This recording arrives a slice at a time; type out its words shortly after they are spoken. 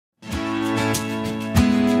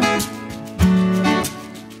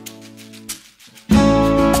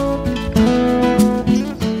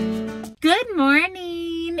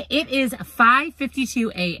is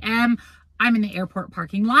 5:52 a.m. I'm in the airport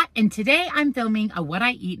parking lot, and today I'm filming a what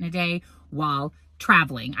I eat in a day while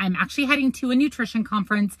traveling. I'm actually heading to a nutrition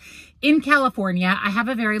conference in California. I have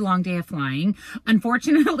a very long day of flying.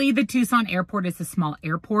 Unfortunately, the Tucson airport is a small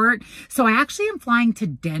airport, so I actually am flying to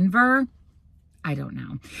Denver. I don't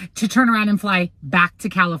know, to turn around and fly back to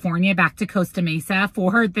California, back to Costa Mesa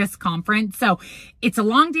for this conference. So it's a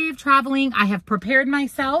long day of traveling. I have prepared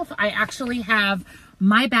myself. I actually have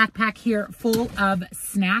my backpack here full of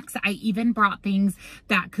snacks. I even brought things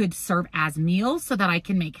that could serve as meals so that I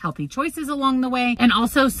can make healthy choices along the way. And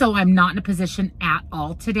also so I'm not in a position at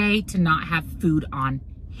all today to not have food on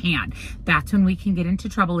hand. That's when we can get into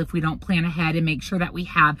trouble if we don't plan ahead and make sure that we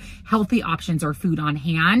have healthy options or food on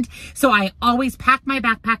hand. So I always pack my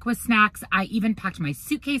backpack with snacks. I even packed my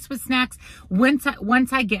suitcase with snacks. Once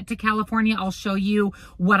I get to California, I'll show you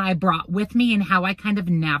what I brought with me and how I kind of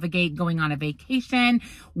navigate going on a vacation,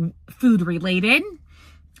 food related.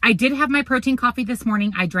 I did have my protein coffee this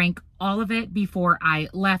morning. I drank all of it before I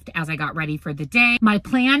left as I got ready for the day. My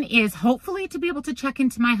plan is hopefully to be able to check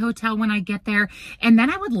into my hotel when I get there. And then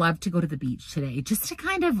I would love to go to the beach today just to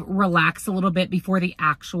kind of relax a little bit before the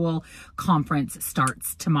actual conference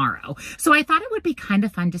starts tomorrow. So I thought it would be kind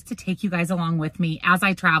of fun just to take you guys along with me as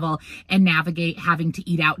I travel and navigate having to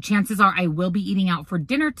eat out. Chances are I will be eating out for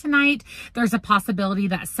dinner tonight. There's a possibility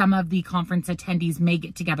that some of the conference attendees may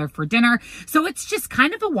get together for dinner. So it's just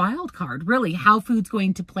kind of a wild card, really, how food's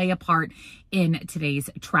going to play a part in today's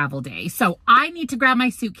travel day. So I need to grab my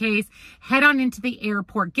suitcase, head on into the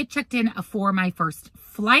airport, get checked in for my first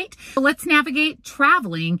flight. So let's navigate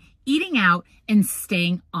traveling, eating out, and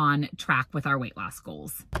staying on track with our weight loss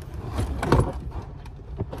goals.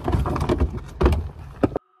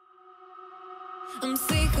 I'm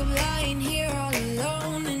sick of lying here all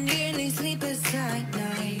alone and nearly sleepless at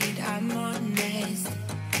night. I'm honest,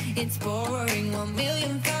 it's boring.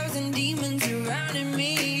 1,000,000 demons surrounding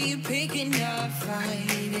me, picking a fight.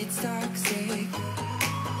 It's toxic.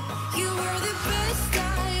 You were the best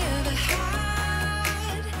I ever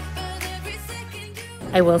had, but every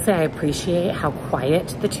second I will say I appreciate how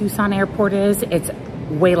quiet the Tucson airport is. It's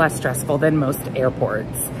way less stressful than most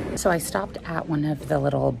airports. So I stopped at one of the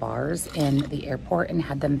little bars in the airport and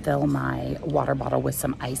had them fill my water bottle with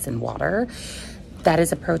some ice and water. That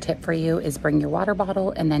is a pro tip for you, is bring your water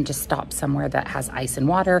bottle and then just stop somewhere that has ice and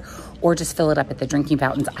water, or just fill it up at the drinking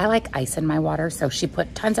fountains. I like ice in my water, so she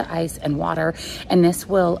put tons of ice and water, and this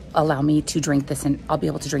will allow me to drink this, and I'll be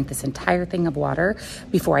able to drink this entire thing of water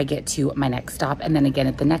before I get to my next stop. And then again,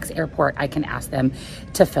 at the next airport, I can ask them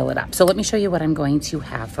to fill it up. So let me show you what I'm going to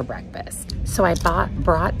have for breakfast. So I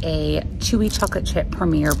brought a chewy chocolate chip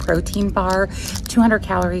Premier protein bar, 200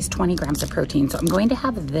 calories, 20 grams of protein. So I'm going to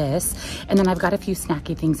have this, and then I've got a few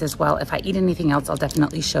snacky things as well. If I eat anything else, I'll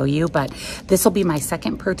definitely show you, but this will be my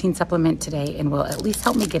second protein supplement today and will at least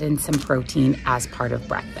help me get in some protein as part of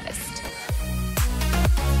breakfast.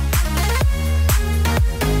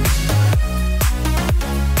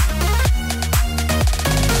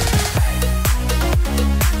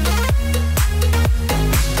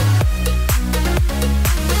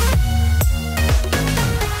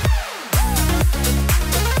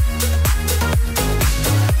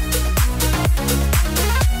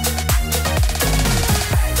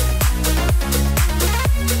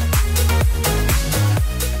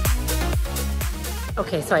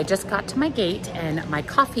 Okay, so I just got to my gate, and my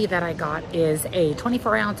coffee that I got is a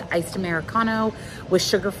 24-ounce iced Americano with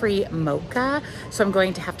sugar-free mocha. So I'm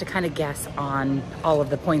going to have to kind of guess on all of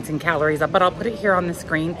the points and calories, but I'll put it here on the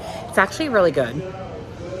screen. It's actually really good.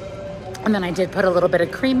 And then I did put a little bit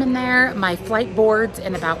of cream in there. My flight boards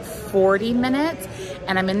in about 40 minutes,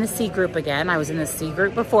 and I'm in the C group again. I was in the C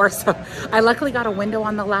group before, so I luckily got a window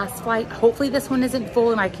on the last flight. Hopefully this one isn't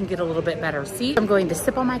full and I can get a little bit better seat. I'm going to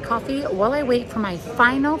sip on my coffee while I wait for my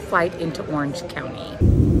final flight into Orange County.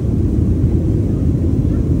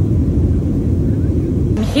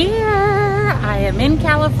 I'm here, I am in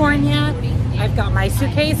California. I've got my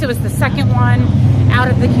suitcase. It was the second one out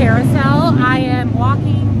of the carousel. I am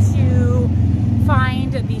walking to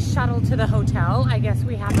find the shuttle to the hotel. I guess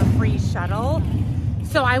we have a free shuttle.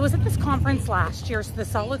 So I was at this conference last year, so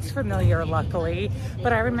this all looks familiar, luckily,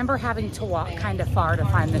 but I remember having to walk kind of far to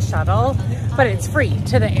find the shuttle, but it's free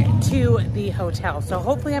to the hotel. So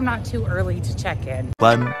hopefully I'm not too early to check in.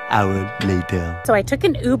 1 hour later. So I took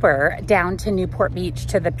an Uber down to Newport Beach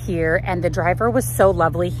to the pier, and the driver was so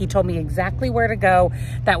lovely. He told me exactly where to go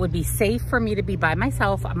that would be safe for me to be by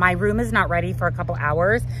myself. My room is not ready for a couple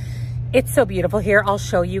hours. It's so beautiful here. I'll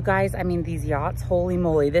show you guys. I mean, these yachts, holy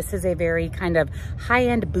moly. This is a very kind of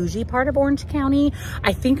high-end bougie part of Orange County.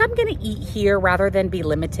 I think I'm gonna eat here rather than be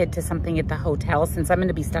limited to something at the hotel, since I'm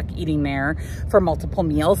gonna be stuck eating there for multiple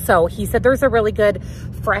meals. So he said there's a really good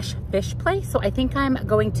fresh fish place, so I think I'm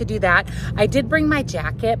going to do that. I did bring my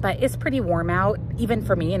jacket, but it's pretty warm out, even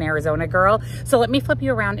for me, an Arizona girl. So let me flip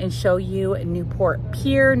you around and show you Newport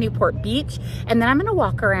Pier, Newport Beach, and then I'm gonna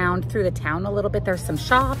walk around through the town a little bit. There's some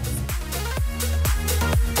shops.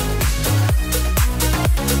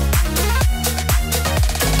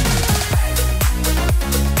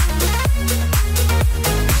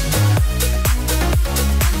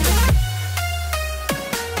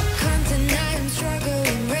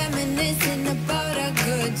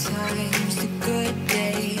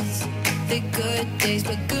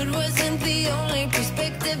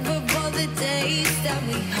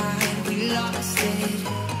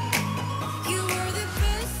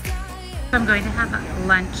 I'm going to have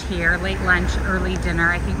lunch here, late lunch, early dinner.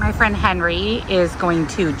 I think my friend Henry is going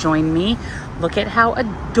to join me. Look at how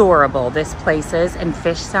adorable this place is, and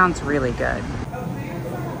fish sounds really good.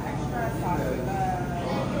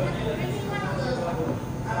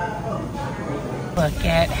 Look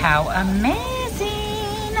at how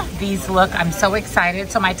amazing these look. I'm so excited.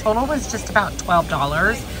 So my total was just about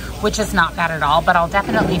 $12, which is not bad at all, but I'll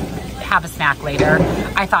definitely have a snack later.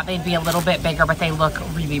 I thought they'd be a little bit bigger, but they look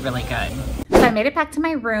really, really good. So I made it back to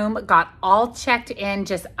my room, got all checked in,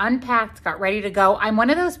 just unpacked, got ready to go. I'm one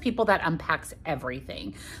of those people that unpacks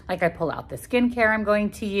everything. Like I pull out the skincare I'm going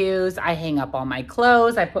to use, I hang up all my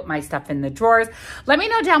clothes, I put my stuff in the drawers. Let me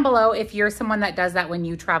know down below if you're someone that does that when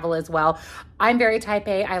you travel as well. I'm very type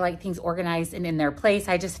A. I like things organized and in their place.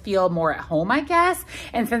 I just feel more at home, I guess.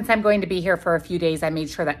 And since I'm going to be here for a few days, I made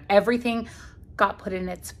sure that everything got put in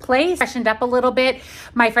its place, freshened up a little bit.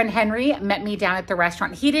 My friend Henry met me down at the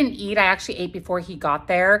restaurant. He didn't eat. I actually ate before he got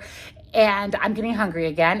there, and I'm getting hungry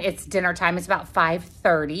again. It's dinner time. It's about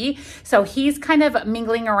 5:30. So he's kind of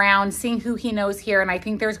mingling around, seeing who he knows here, and I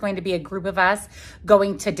think there's going to be a group of us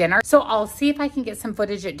going to dinner. So I'll see if I can get some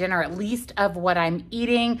footage at dinner, at least of what I'm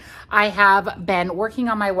eating. I have been working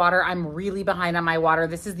on my water. I'm really behind on my water.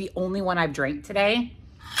 This is the only one I've drank today.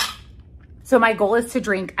 So my goal is to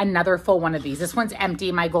drink another full one of these. This one's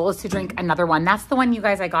empty. My goal is to drink another one. That's the one, you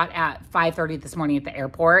guys, I got at 5:30 this morning at the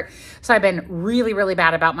airport. So I've been really, really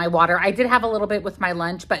bad about my water. I did have a little bit with my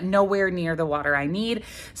lunch, but nowhere near the water I need.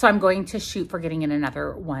 So I'm going to shoot for getting in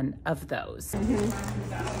another one of those. I'm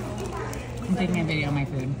taking a video of my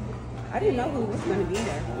food. I didn't know who was going to be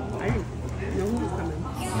there. I didn't know who was coming.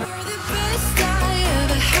 You're the best I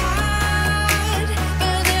ever had,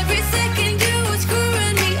 but every second you was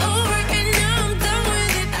screwing me over, and now I'm done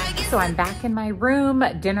with it. I guess So I'm back in my room.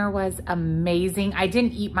 Dinner was amazing. I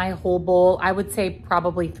didn't eat my whole bowl. I would say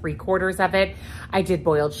probably 3/4 of it. I did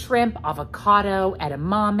boiled shrimp, avocado,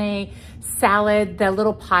 edamame, salad. The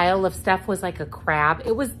little pile of stuff was like a crab.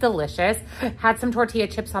 It was delicious. Had some tortilla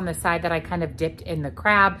chips on the side that I kind of dipped in the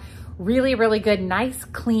crab. Really, really good, nice,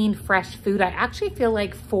 clean, fresh food. I actually feel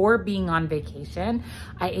like for being on vacation,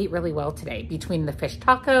 I ate really well today between the fish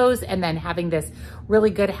tacos and then having this really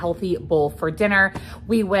good, healthy bowl for dinner.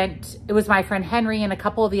 We went, it was my friend Henry and a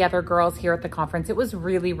couple of the other girls here at the conference. It was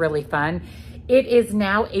really, really fun. It is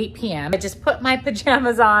now 8 p.m. I just put my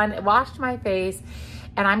pajamas on, washed my face,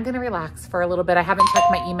 and I'm gonna relax for a little bit. I haven't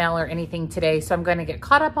checked my email or anything today, so I'm gonna get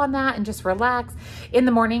caught up on that and just relax. In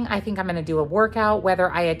the morning, I think I'm gonna do a workout,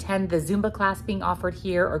 whether I attend the Zumba class being offered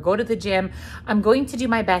here or go to the gym. I'm going to do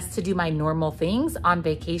my best to do my normal things on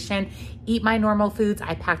vacation, eat my normal foods.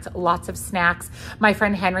 I packed lots of snacks. My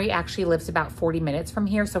friend Henry actually lives about 40 minutes from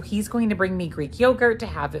here, so he's going to bring me Greek yogurt to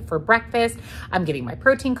have it for breakfast. I'm getting my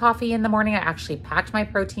protein coffee in the morning. I actually packed my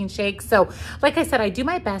protein shake. So like I said, I do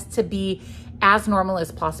my best to be as normal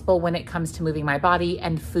as possible when it comes to moving my body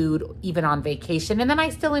and food, even on vacation. And then I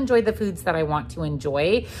still enjoy the foods that I want to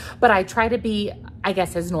enjoy, but I try to be, I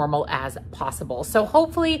guess, as normal as possible. So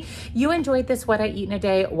hopefully you enjoyed this What I Eat in a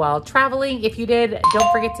Day while traveling. If you did,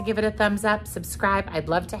 don't forget to give it a thumbs up, subscribe. I'd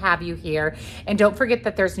love to have you here. And don't forget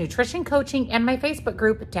that there's nutrition coaching and my Facebook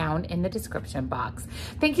group down in the description box.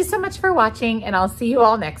 Thank you so much for watching, and I'll see you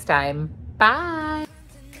all next time. Bye.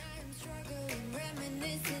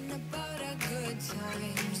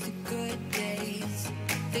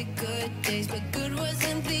 but good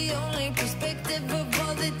wasn't the only perspective of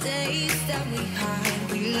all the days that we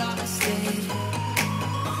had. We lost it.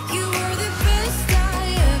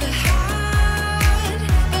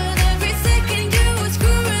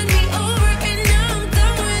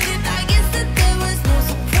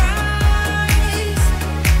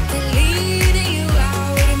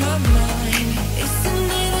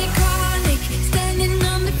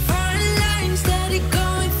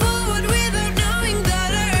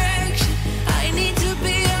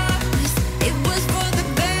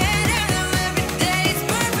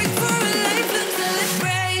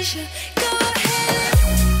 live.